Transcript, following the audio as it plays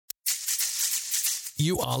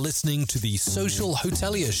You are listening to the Social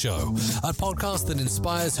Hotelier Show, a podcast that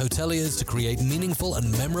inspires hoteliers to create meaningful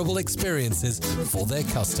and memorable experiences for their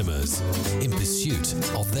customers in pursuit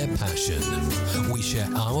of their passion. We share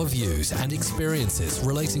our views and experiences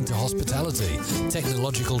relating to hospitality,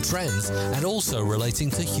 technological trends, and also relating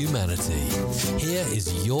to humanity. Here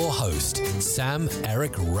is your host, Sam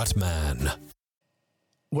Eric Ruttman.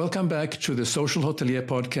 Welcome back to the Social Hotelier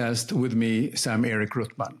podcast with me, Sam Eric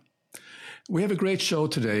Ruttman. We have a great show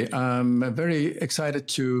today. I'm very excited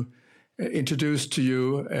to introduce to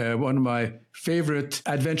you one of my favorite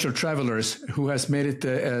adventure travelers who has made it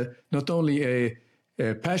not only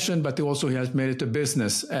a passion, but also he has made it a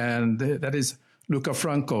business, and that is Luca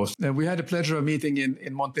Franco. We had the pleasure of meeting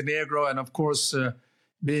in Montenegro, and of course,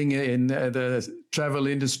 being in the travel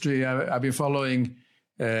industry, I've been following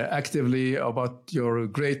actively about your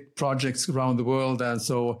great projects around the world, and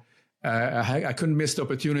so I couldn't miss the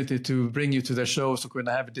opportunity to bring you to the show so we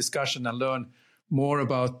can have a discussion and learn more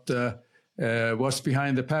about what's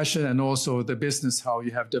behind the passion and also the business, how you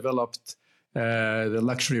have developed the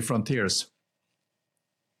luxury frontiers.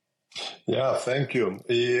 Yeah, thank you.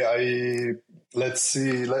 Let's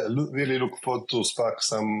see. Really look forward to spark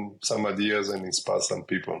some ideas and inspire some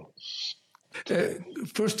people.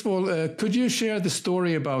 First of all, could you share the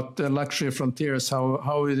story about the luxury frontiers?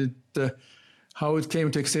 How it came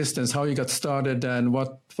to existence, how you got started, and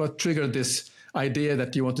what triggered this idea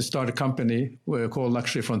that you want to start a company called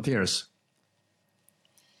Luxury Frontiers?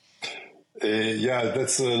 Yeah,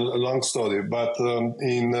 that's a long story. But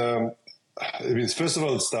first of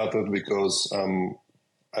all, it started because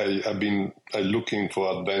I've been looking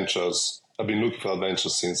for adventures. I've been looking for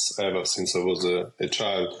adventures since I was a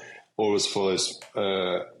child, always for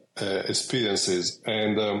experiences.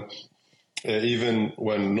 And even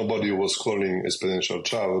when nobody was calling experiential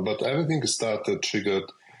travel, but everything got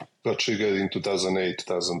triggered in 2008,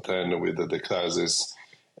 2010 with the crisis.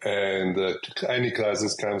 And any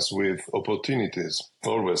crisis comes with opportunities,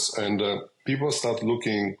 always. And people start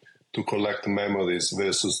looking to collect memories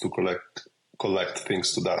versus to collect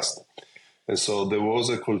things to dust. And so there was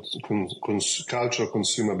a cultural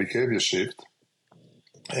consumer behavior shift.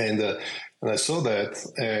 And I saw that,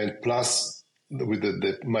 and plus, with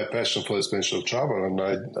my passion for experiential travel, and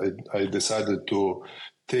I decided to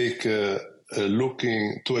take to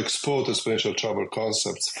export experiential travel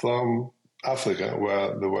concepts from Africa,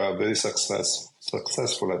 where they were very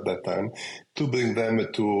successful at that time, to bring them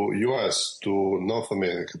to US, to North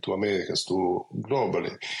America, to Americas, to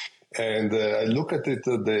globally. And I look at it,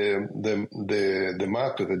 the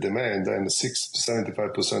market, the demand, and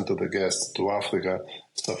 75% of the guests to Africa,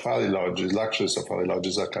 safari lodges, luxury safari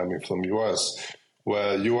lodges are coming from US,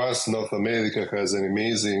 where US, North America has an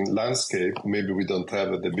amazing landscape. Maybe we don't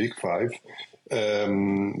have the big five,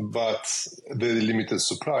 but very limited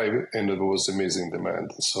supply, and there was amazing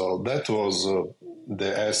demand. So that was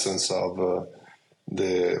the essence of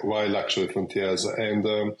the why luxury frontiers. And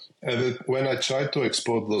when I tried to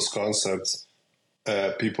export those concepts,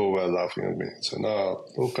 people were laughing at me. So, no,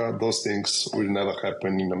 Luca, those things will never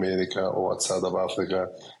happen in America or outside of Africa.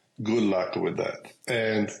 Good luck with that.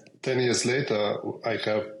 And 10 years later, I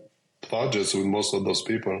have projects with most of those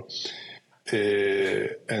people.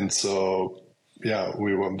 And so, yeah,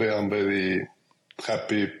 I'm very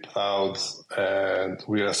happy, proud, and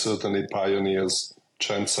we are certainly pioneers,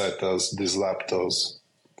 trendsetters, disruptors.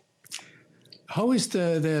 How is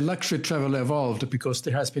the luxury travel evolved? Because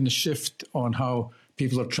there has been a shift on how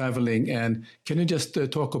people are traveling. And can you just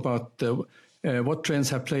talk about what trends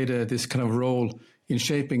have played this kind of role in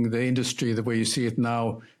shaping the industry the way you see it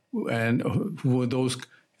now, and who those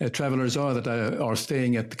travelers are that are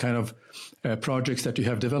staying at the kind of projects that you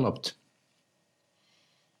have developed?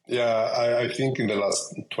 Yeah, I think in the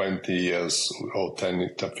last 20 years or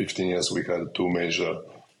 10, 15 years, we had two major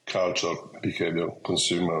cultural behavior,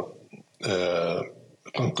 consumer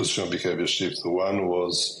behavior shifts. One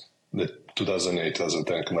was the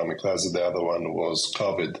 2008-2010 economic crisis. The other one was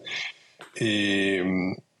COVID.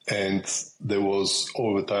 And there was,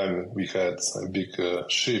 over time, we had a big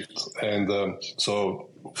shift. And so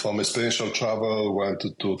from experiential travel went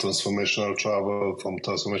to transformational travel. From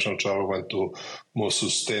transformational travel went to more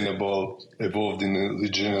sustainable, evolved in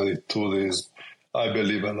regenerative tourism. I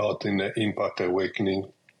believe a lot in the impact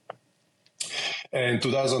awakening. And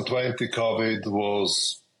 2020 COVID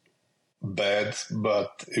was bad,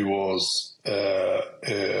 but it was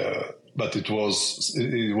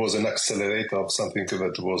an accelerator of something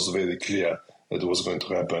that was very clear that was going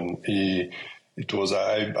to happen. It was,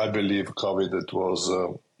 I believe, COVID, it was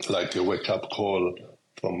like a wake-up call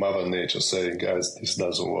from Mother Nature saying, guys, this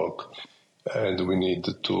doesn't work. and we need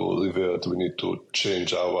to revert, we need to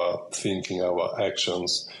change our thinking, our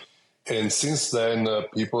actions. And since then,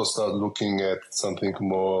 people start looking at something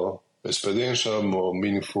more experiential, more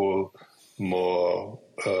meaningful, more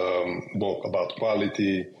about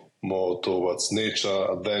quality, more towards nature,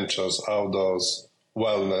 adventures, outdoors,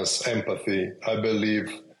 wellness, empathy. I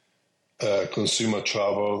believe consumer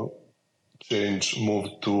travel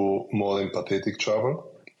moved to more empathetic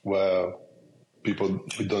travel, where we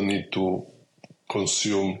don't need to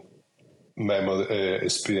consume memory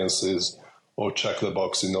experiences or check the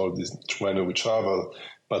box in all this when we travel,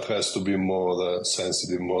 but has to be more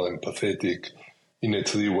sensitive, more empathetic in a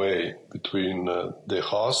three-way between the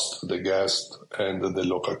host, the guest, and the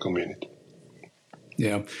local community.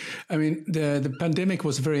 Yeah. I mean, the pandemic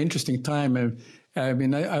was a very interesting time.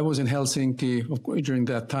 I was in Helsinki during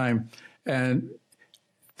that time, and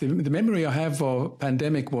the memory I have of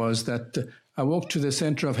pandemic was that I walked to the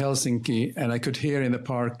center of Helsinki and I could hear in the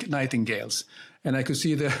park nightingales, and I could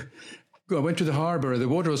see I went to the harbor. The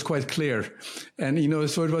water was quite clear, and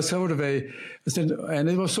so it was sort of and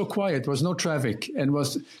it was so quiet. There was no traffic, and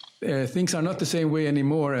things are not the same way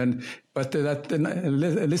anymore. But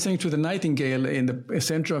listening to the nightingale in the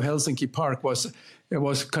center of Helsinki Park was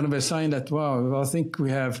kind of a sign that I think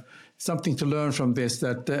we have something to learn from this.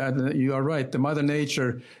 That you are right. The Mother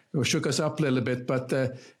Nature shook us up a little bit, but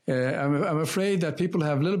I'm afraid that people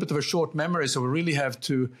have a little bit of a short memory, so we really have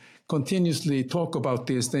to continuously talk about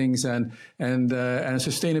these things and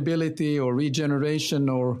sustainability or regeneration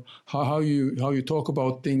or how you talk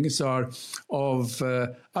about things are of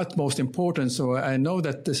utmost importance. So I know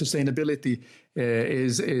that the sustainability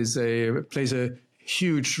plays a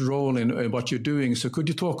huge role in what you're doing. So could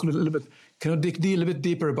you talk a little bit? Can you dig a little bit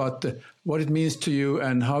deeper about what it means to you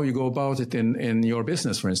and how you go about it in your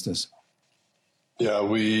business, for instance? Yeah,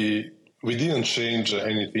 we didn't change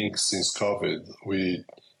anything since COVID.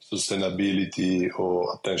 Sustainability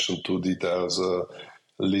or attention to details,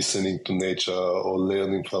 listening to nature or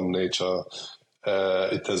learning from nature,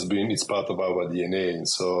 it's part of our DNA.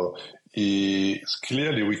 So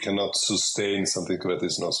clearly we cannot sustain something that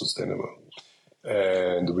is not sustainable.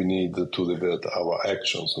 And we need to revert our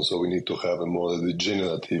actions. And so we need to have a more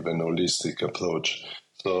regenerative and holistic approach.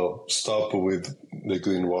 So stop with the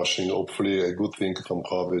greenwashing. Hopefully a good thing from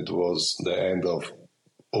COVID was the end of,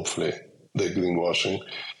 hopefully, the greenwashing.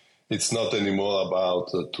 It's not anymore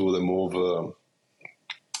about to remove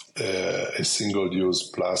a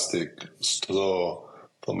single-use plastic straw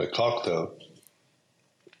from a cocktail.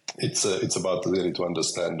 It's about really to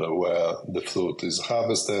understand where the fruit is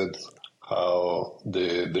harvested, how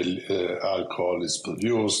the alcohol is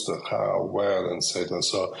produced, how, where, etc.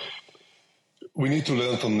 So we need to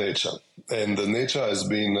learn from nature, and the nature has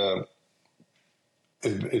been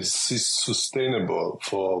is sustainable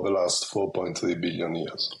for the last 4.3 billion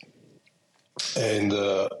years.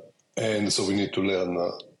 And so we need to learn,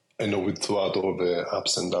 throughout all the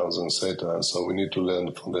ups and downs, etc. So we need to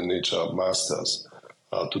learn from the nature masters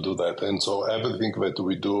how to do that. And so everything that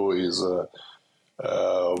we do is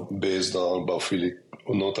based on biophilic,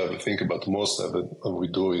 not everything, but most of it we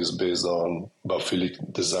do is based on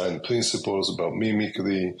biophilic design principles, about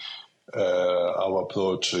mimicry. Our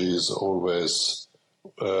approach is always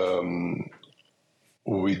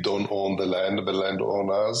we don't own the land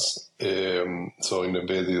owns us. So in a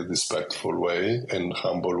very respectful way and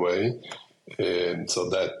humble way. And so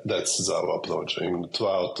that's our approach. And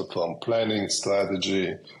throughout, from planning,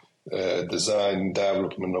 strategy, design,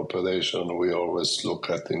 development, operation, we always look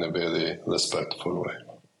at in a very respectful way.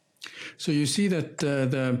 So you see that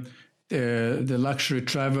the luxury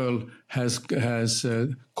travel has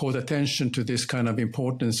called attention to this kind of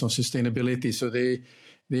importance of sustainability. So they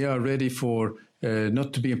are ready for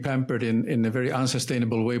not to be pampered in a very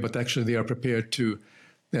unsustainable way, but actually they are prepared to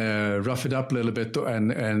rough it up a little bit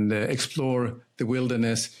and explore the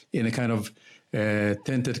wilderness in a kind of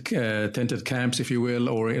tented camps, if you will,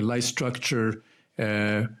 or a light structure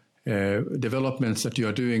developments that you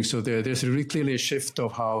are doing. So there's really clearly a shift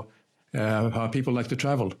of how people like to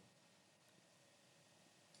travel.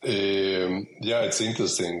 Yeah, it's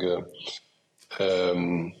interesting.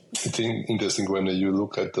 It's interesting when you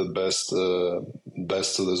look at the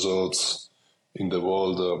best results in the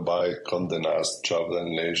world by Condé Nast, Travel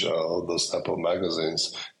and Leisure, all those type of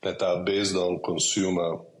magazines that are based on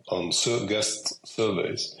guest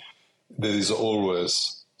surveys. There is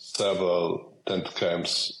always several tent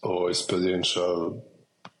camps or experiential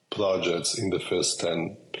projects in the first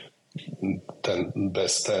 10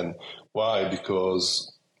 best 10. Why?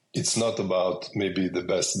 Because it's not about maybe the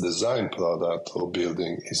best design product or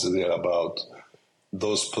building. It's really about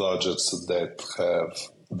those projects that have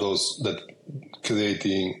that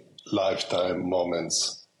creating lifetime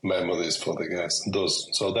moments, memories for the guests.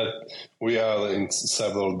 So that we are in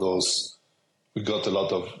several of those. We got a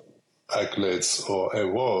lot of accolades or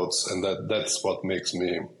awards, and that's what makes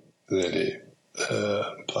me really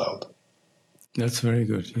proud. That's very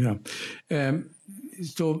good. Yeah.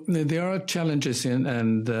 So there are challenges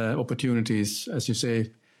and opportunities, as you say,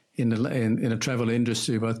 in a travel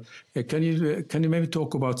industry. But can you maybe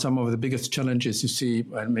talk about some of the biggest challenges you see,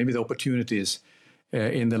 and maybe the opportunities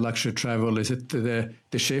in the luxury travel? Is it the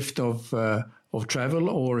shift of travel,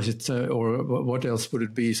 or is it or what else would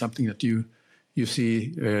it be? Something that you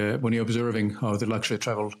see when you're observing how the luxury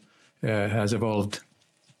travel has evolved?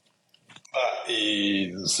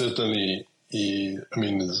 Certainly. I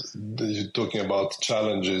mean, you're talking about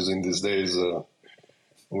challenges in these days.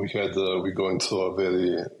 We're going through a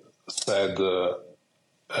very sad,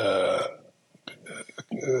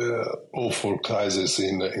 awful crisis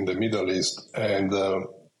in the Middle East, and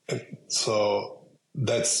so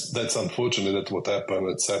that's unfortunate. That's what happened.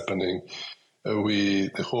 It's happening.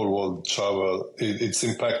 The whole world travel. It's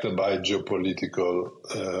impacted by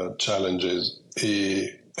geopolitical challenges.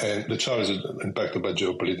 And the travel is impacted by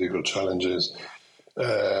geopolitical challenges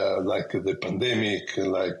like the pandemic,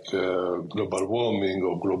 like global warming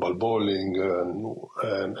or global boiling,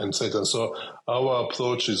 and so on. So our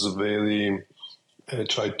approach is very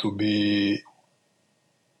try to be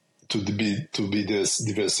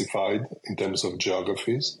diversified in terms of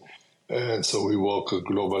geographies. And so we work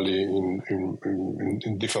globally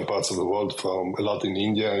in different parts of the world, from a lot in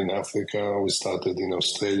India, in Africa. We started in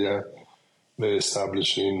Australia. Very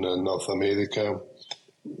established in North America, a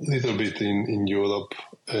little bit in Europe,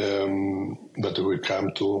 that we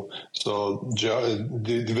come to. So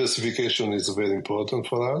the diversification is very important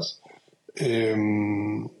for us.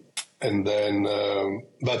 And then,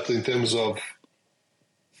 but in terms of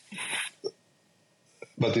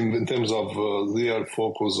real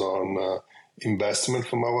focus on investment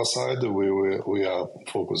from our side, we are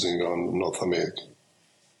focusing on North America.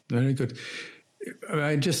 Very good.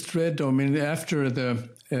 I just read, after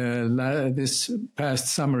this past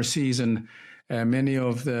summer season, many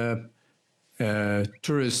of the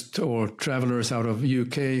tourists or travelers out of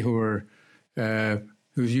UK who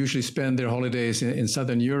usually spend their holidays in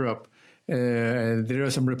Southern Europe, there are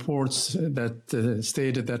some reports that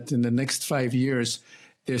stated that in the next 5 years,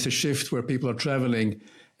 there's a shift where people are traveling.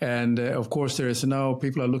 And of course, now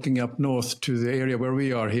people are looking up north to the area where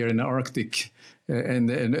we are here in the Arctic and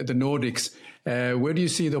the Nordics. Where do you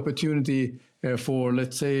see the opportunity for,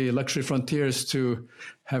 let's say, luxury frontiers to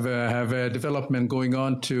have a development going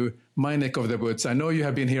on to my neck of the woods? I know you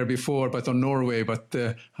have been here before, but on Norway. But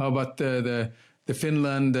how about the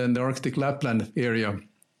Finland and the Arctic Lapland area,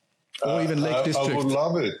 or even Lake District? I would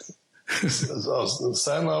love it,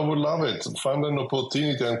 Sam. I would love it. Find an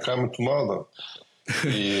opportunity and come tomorrow.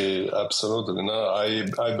 Absolutely. No, I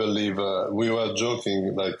believe we were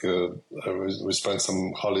joking, like we spent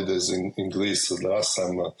some holidays in Greece last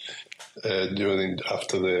summer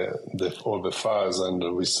after all the fires,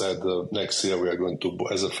 and we said next year we are going to,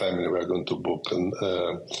 as a family, we are going to book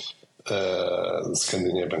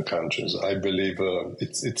Scandinavian countries. I believe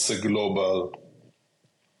it's a global.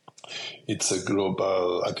 I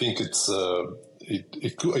think it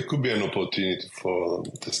could be an opportunity for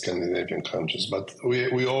the Scandinavian countries, but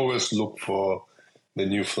we always look for the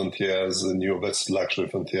new frontiers, the new luxury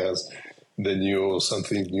frontiers,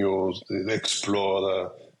 something new,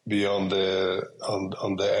 explore beyond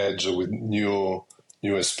on the edge with new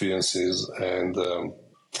experiences and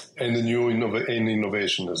the new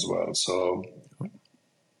innovation as well. So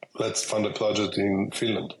let's fund a project in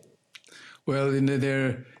Finland. Well,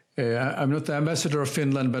 I'm not the ambassador of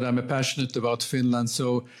Finland, but I'm passionate about Finland.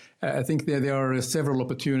 So I think there are several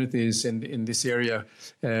opportunities in this area.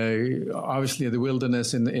 Obviously, the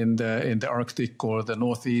wilderness in the Arctic or the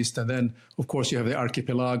Northeast, and then of course you have the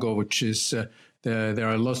archipelago, which is there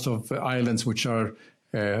are lots of islands which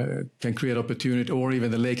can create opportunity, or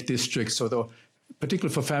even the Lake District. So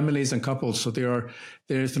particularly for families and couples. So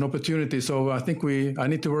there's an opportunity. So I think I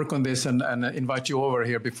need to work on this and invite you over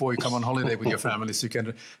here before you come on holiday with your family, so you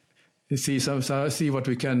can see what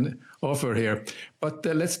we can offer here. But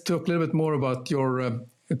let's talk a little bit more about your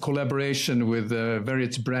collaboration with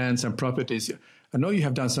various brands and properties. I know you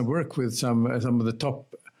have done some work with some of the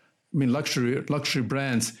top, luxury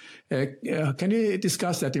brands. Can you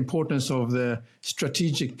discuss that importance of the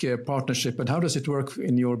strategic partnership, and how does it work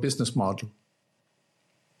in your business model?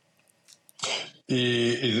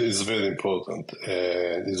 It is very important.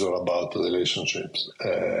 It's all about relationships,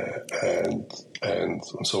 and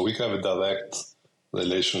so we have a direct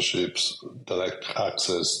relationships, direct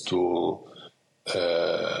access to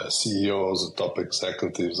CEOs, top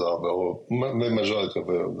executives of the majority of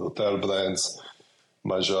hotel brands,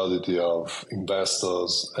 majority of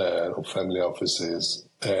investors and family offices,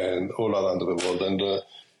 and all around the world.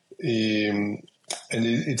 And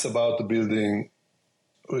it's about building,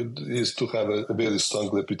 is to have a very strong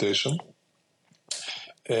reputation,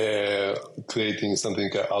 creating something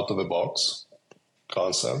out of the box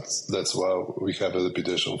concepts. That's what we have a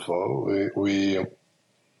reputation for.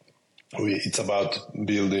 It's about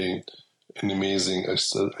building an amazing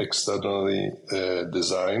externally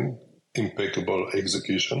design, impeccable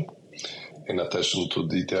execution, and attention to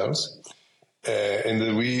details. And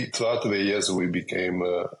throughout the years, we became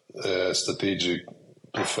strategic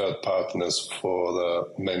preferred partners for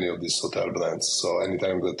many of these hotel brands. So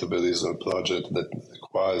anytime that there is a project that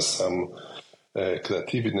requires some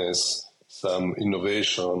creativeness, some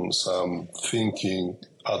innovation, some thinking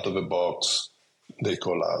out of the box, they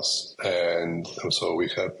call us. And so we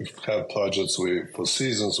have projects with Four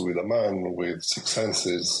Seasons, with Aman, with Six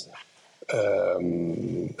Senses,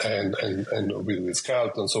 and with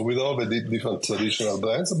Carlton. So with all the different traditional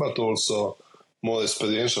brands, but also more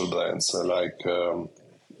experiential brands like from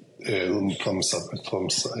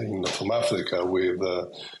Africa with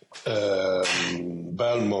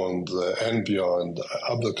Belmont and beyond,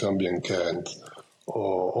 Abercrombie & Kent,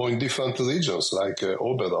 or in different regions like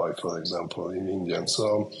Oberoi, for example, in India.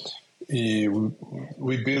 So we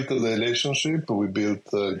built a relationship, we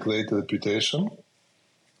built a great reputation,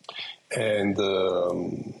 and they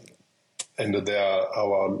are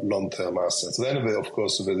our long-term assets. Then, of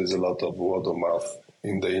course, there is a lot of word of mouth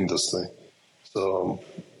in the industry. So,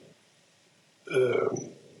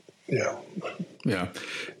 yeah.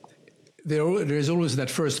 There is always that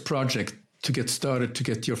first project to get started, to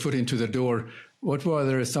get your foot into the door. What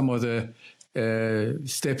were some of the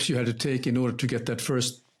steps you had to take in order to get that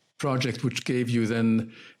first project, which gave you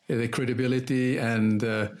then the credibility and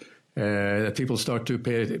that people start to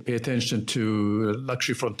pay attention to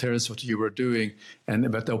Luxury Frontiers, what you were doing, and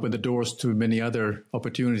that opened the doors to many other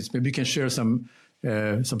opportunities? Maybe you can share some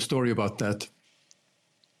story about that.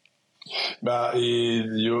 But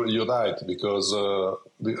you're right, because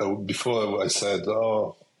before I said,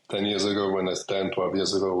 10 years ago, 12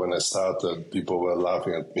 years ago, when I started, people were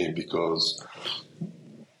laughing at me because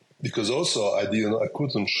also I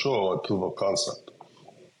couldn't show a proof of concept.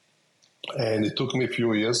 And it took me a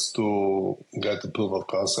few years to get the proof of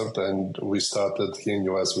concept, and we started here in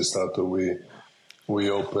US. We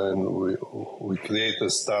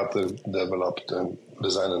created, started, developed, and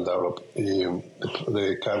designed and developed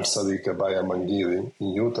the Camp Sarika by Amangiri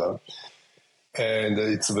in Utah, and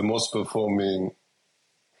it's the most performing.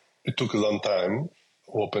 It took a long time.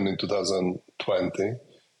 Opened in 2020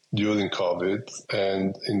 during COVID,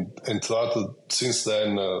 and throughout since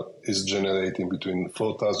then is generating between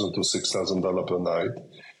 $4,000 to $6,000 per night,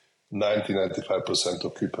 95%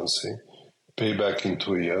 occupancy, payback in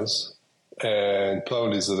 2 years, and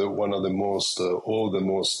probably is one of the most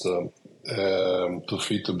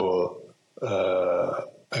profitable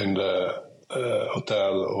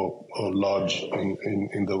hotel or lodge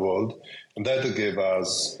in the world, and that gave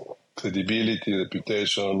us credibility,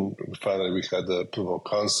 reputation. Finally, we had a proof of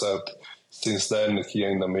concept. Since then, here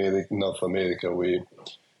in North America, we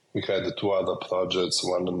had 2 other projects,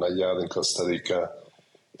 one in Nayar in Costa Rica,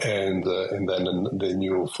 and then the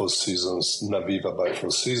new Four Seasons, Naviva by Four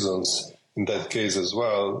Seasons. In that case as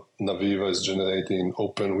well, Naviva is generating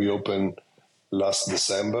we opened last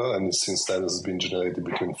December, and since then has been generating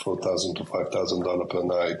between $4,000 to $5,000 per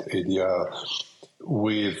night ADR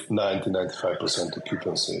with 95%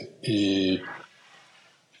 occupancy.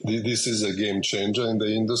 This is a game changer in the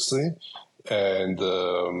industry, and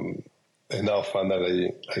now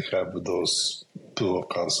finally I have those proof of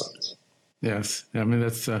concepts. Yes, I mean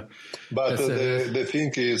that's. But the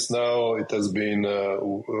thing is, now it has been. I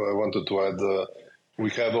wanted to add.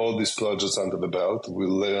 We have all these projects under the belt. We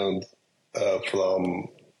learned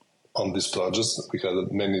on these projects. We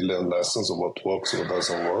had many learned lessons of what works, what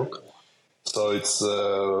doesn't work. So it's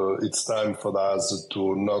time for us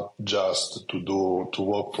to not just to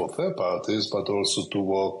work for third parties, but also to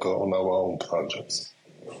work on our own projects.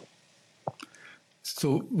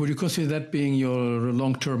 So would you consider that being your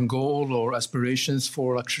long-term goal or aspirations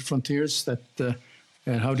for Luxury Frontiers?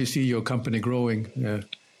 And how do you see your company growing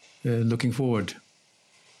looking forward?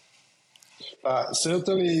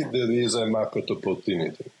 Certainly there is a market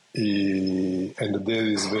opportunity, and there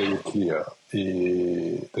is very clear.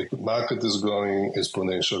 The market is growing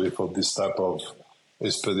exponentially for this type of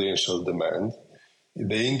experiential demand.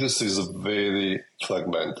 The industry is very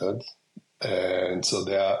fragmented, And so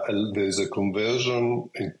there is a conversion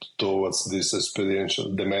towards this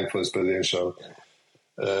experiential demand for experiential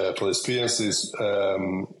for experiences,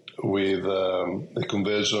 with the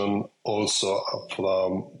conversion also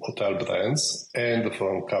from hotel brands and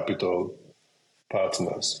from capital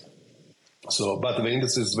partners. So, but the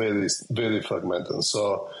industry is very, very fragmented.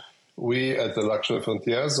 So we at the Luxury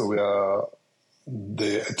Frontiers, we are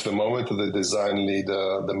at the moment the design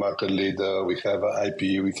leader, the market leader. We have IP,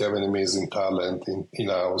 we have an amazing talent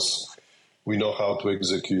in-house. We know how to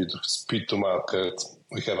execute, speed to market.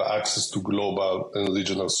 We have access to global and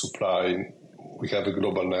regional supply. We have a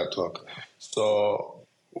global network. So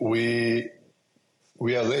we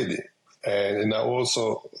are ready. And now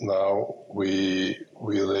we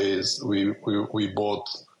bought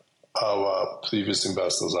our previous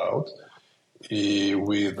investors out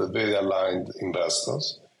with very aligned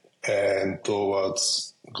investors and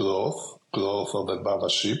towards growth of the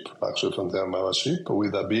mothership, Luxury Frontier mothership,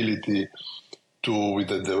 with ability with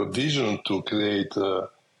the vision to create a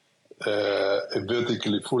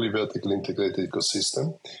fully vertically integrated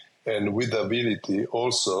ecosystem, and with the ability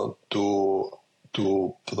also to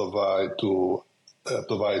provide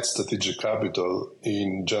strategic capital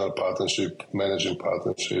in general partnership, managing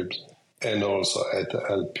partnerships, and also at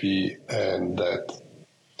LP and debt.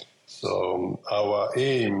 So our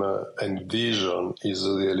aim and vision is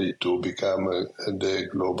really to become the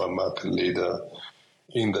global market leader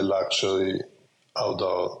in the luxury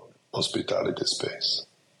outdoor hospitality space.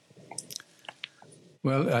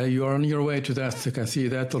 Well, you are on your way to that. I can see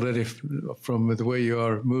that already from the way you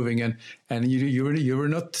are moving, and you were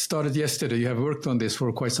not started yesterday. You have worked on this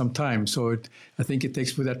for quite some time. So I think it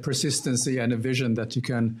takes with that persistency and a vision that you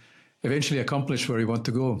can eventually accomplish where you want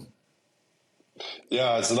to go.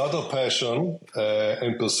 Yeah, it's a lot of passion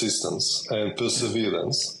and persistence and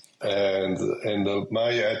perseverance, and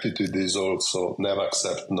my attitude is also never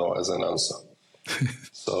accept no as an answer.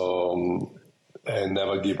 So and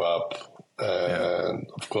never give up. And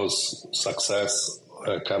of course, success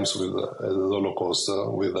comes with a roller coaster,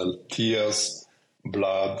 with tears,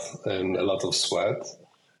 blood, and a lot of sweat,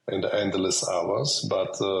 and endless hours.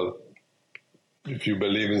 But if you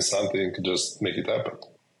believe in something, just make it happen.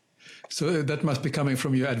 So that must be coming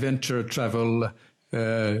from your adventure travel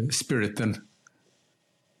spirit, then.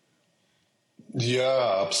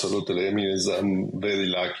 Yeah, absolutely. I mean, I'm very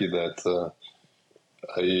lucky that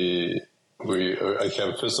I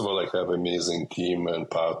have amazing team and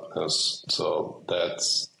partners. So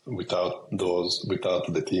that's without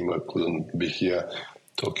the team, I couldn't be here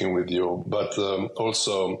talking with you. But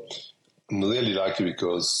also, I'm really lucky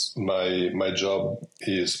because my job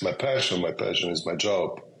is my passion. My passion is my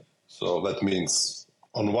job. So that means,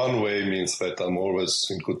 on one way, means that I'm always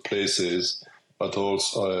in good places, but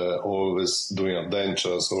also always doing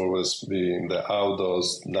adventures, always being in the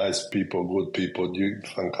outdoors, nice people, good people,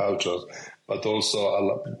 different cultures. But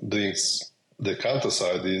also brings the counter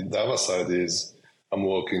side. The other side is I'm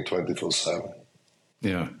working 24/7.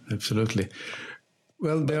 Yeah, absolutely.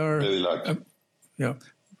 Well, there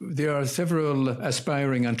are several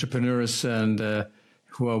aspiring entrepreneurs and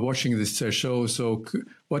who are watching this show. So,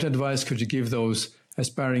 what advice could you give those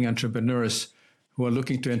aspiring entrepreneurs who are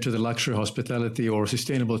looking to enter the luxury hospitality or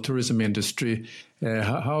sustainable tourism industry?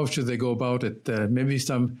 How should they go about it? Maybe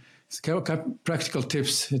some practical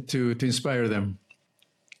tips to inspire them.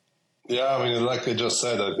 Yeah, I mean, like I just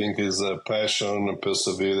said, I think is passion and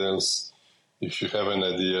perseverance. If you have an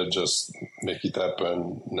idea, just make it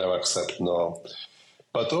happen. Never accept no.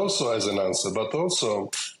 But also as an answer, but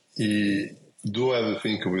also do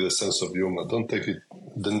everything with a sense of humor. Don't take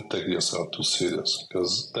yourself too serious,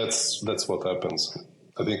 because that's what happens.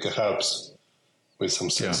 I think it helps with some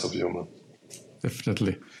sense of humor.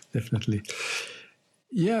 Definitely.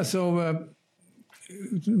 Yeah, so a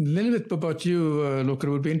little bit about you, Luca. It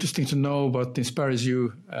would be interesting to know what inspires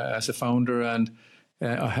you as a founder, and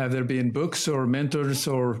have there been books or mentors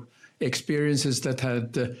or experiences that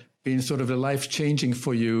had been sort of life-changing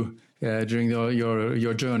for you during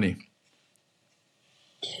your journey?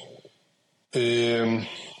 I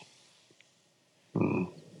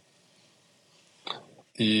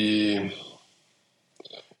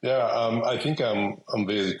think I'm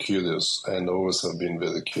very curious, and always have been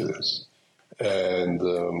very curious, and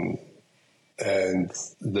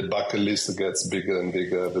the bucket list gets bigger and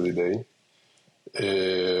bigger every day.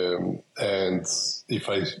 And if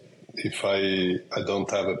I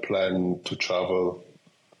don't have a plan to travel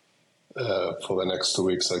for the next 2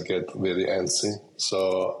 weeks, I get very antsy.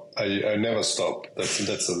 So I never stop. That's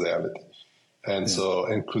the reality. And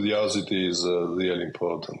curiosity is really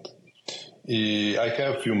important. I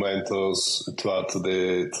have a few mentors throughout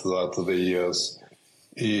the years,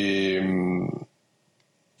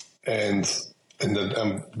 and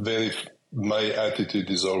then my attitude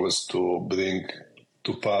is always to bring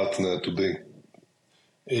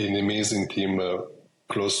an amazing team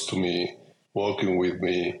close to me, working with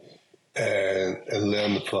me, and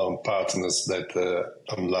learn from partners that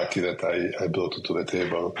I'm lucky that I brought to the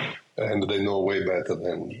table, and they know way better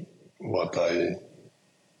than what I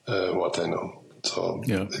know. So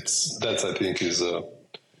that's I think is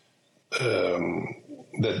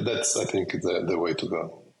that's I think the way to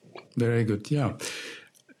go. Very good. Yeah,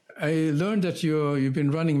 I learned that you've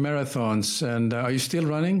been running marathons, and are you still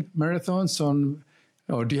running marathons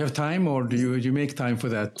or do you have time, or do you make time for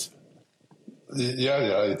that?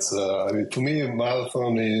 Yeah. It's I mean, to me,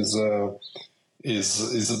 marathon is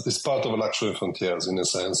part of luxury frontiers in a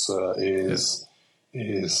sense.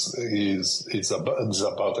 It's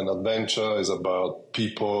about an adventure. It's about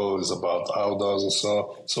people. It's about outdoors and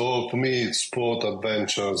so. So for me, it's sport,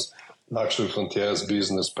 adventures, luxury frontiers,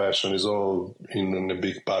 business, passion is all in a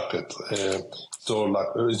big bucket. It's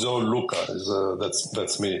all Luca.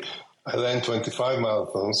 That's me. I ran 25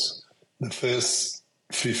 marathons. The first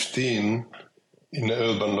 15 in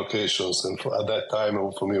urban locations, and at that time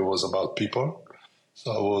for me it was about people.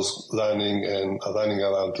 So I was running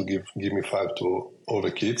around to give me 5 to all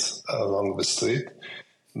the kids along the street.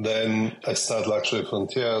 Then I started Luxury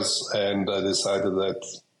Frontiers, and I decided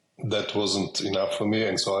that wasn't enough for me,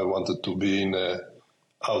 and so I wanted to be in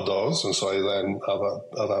outdoors, and so I ran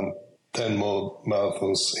around 10 more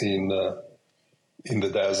marathons in the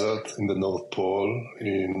desert, in the North Pole,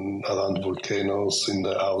 around volcanoes, in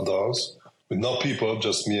the outdoors, with no people,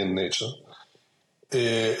 just me and nature.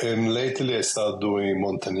 And lately I started doing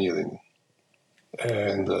mountaineering.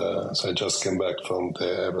 And so I just came back from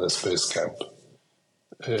the Everest Base Camp.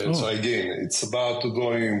 So again, it's about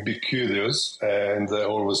going, be curious, and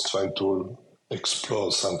always trying to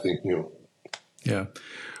explore something new. Yeah.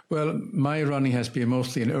 Well, my running has been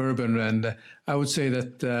mostly in urban, and I would say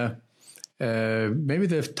that maybe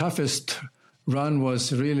the toughest run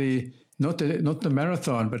was really not the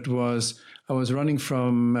marathon, but I was running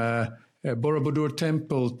from Borobudur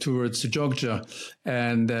Temple towards Jogja,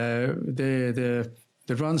 and the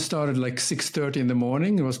run started like 6:30 in the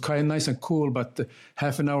morning. It was quite nice and cool, but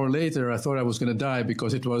half an hour later, I thought I was going to die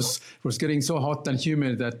because it was getting so hot and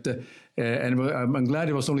humid that. And I'm glad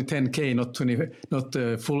it was only 10K, not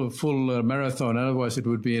full marathon. Otherwise, it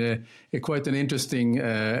would be quite an interesting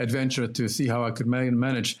adventure to see how I could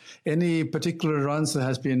manage. Any particular runs that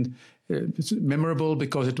has been memorable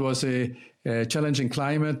because it was a challenging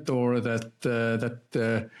climate, or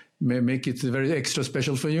that may make it very extra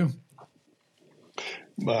special for you?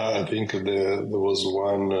 I think there was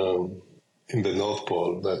one in the North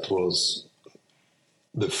Pole that was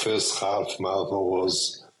the first half marathon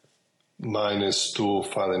was -2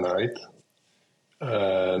 Fahrenheit,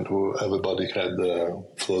 and everybody had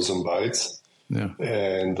frozen bites. Yeah.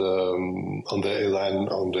 And we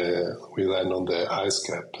ran on the ice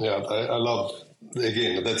cap. Yeah, I love,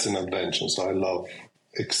 again, that's an adventure, so I love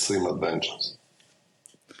extreme adventures.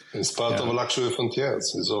 It's part of Luxury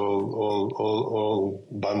Frontiers. It's all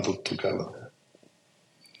bundled together.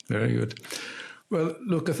 Very good. Well,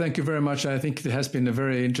 Luca, thank you very much. I think it has been a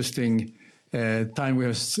very interesting time.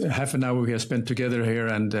 Half an hour we have spent together here,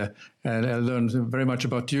 and I learned very much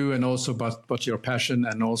about you, and also about your passion,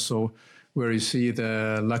 and also where you see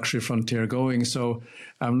the luxury frontier going. So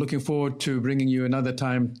I'm looking forward to bringing you another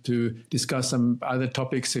time to discuss some other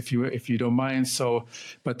topics if you don't mind. So,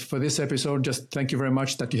 but for this episode, just thank you very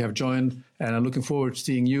much that you have joined, and I'm looking forward to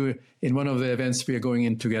seeing you in one of the events we are going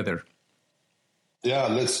in together. Yeah,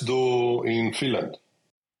 let's do in Finland.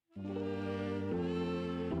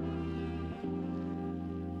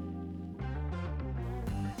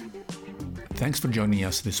 Thanks for joining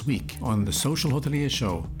us this week on The Social Hotelier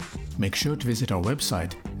Show. Make sure to visit our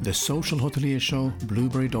website, The Social Hotelier Show,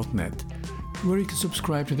 blueberry.net, where you can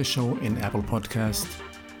subscribe to the show in Apple Podcast,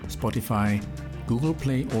 Spotify, Google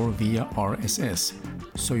Play, or via RSS,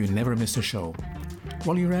 so you never miss a show.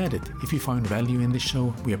 While you're at it, if you find value in this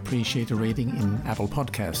show, we appreciate a rating in Apple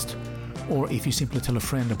Podcast. Or if you simply tell a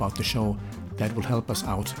friend about the show, that will help us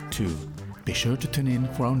out too. Be sure to tune in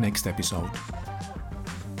for our next episode.